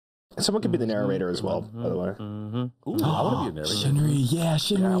Someone could be the narrator as well, by the way. Ooh, I want to be a narrator. Shinri, yeah,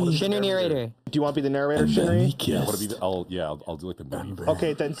 Shinri. Shinri narrator. Do you want to be the narrator, Shinri? Yeah, I want to be. I'll do like the movie.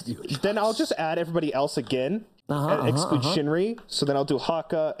 Okay, then I'll just add everybody else again and exclude Shinri. So then I'll do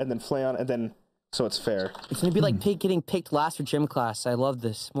Hakka and then Flayon and then so it's fair. It's gonna be like getting picked last for gym class. I love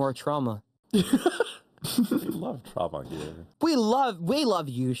this. More trauma. We love trauma here. We love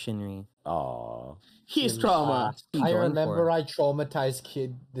you, Shinri. Aw. He's trauma. I remember I traumatized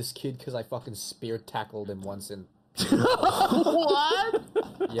this kid because I fucking spear tackled him once in. What?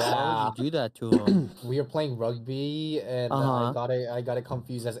 Yeah. Why would you do that to him? We were playing rugby and I got it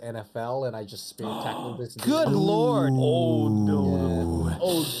confused as NFL and I just spear tackled this. Good lord! Oh no! Yeah.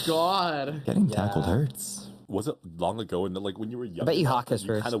 Oh god! Getting tackled hurts. Was it long ago? And like when you were young, I bet you Hakka's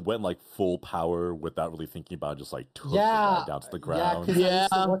first. Kind of went like full power without really thinking about it, just like took the guy down to the ground. Yeah, because I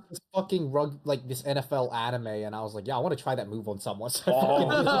used to watch this fucking this NFL anime, and I was like, yeah, I want to try that move on someone. So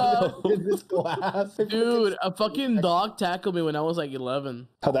I fucking did this class. Dude, a fucking dog tackled me when I was like 11.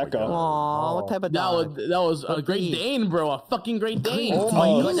 How'd that go? Aww, what type of dog? That was a Great Dane, bro. A fucking Great Dane. Oh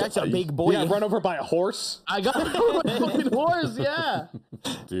my god, that's a big boy. You got run over by a horse? I got a fucking horse, yeah.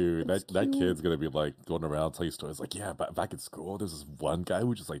 Dude, that kid's gonna be like going around telling you stories like, yeah, back in school, there's this one guy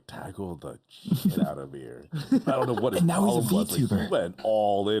who just like tackled the shit out of me. I don't know what his problem was. Like, he went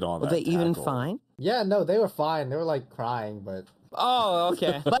all in on that. Were they even tackle. fine? Yeah, no, they were fine. They were like crying, but. Oh,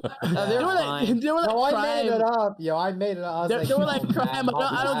 okay. But they were like I crying. made it up. Yo, I made it up. They were like crying, but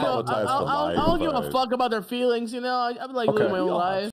I don't give a fuck about their feelings, you know? I'm like living my own life.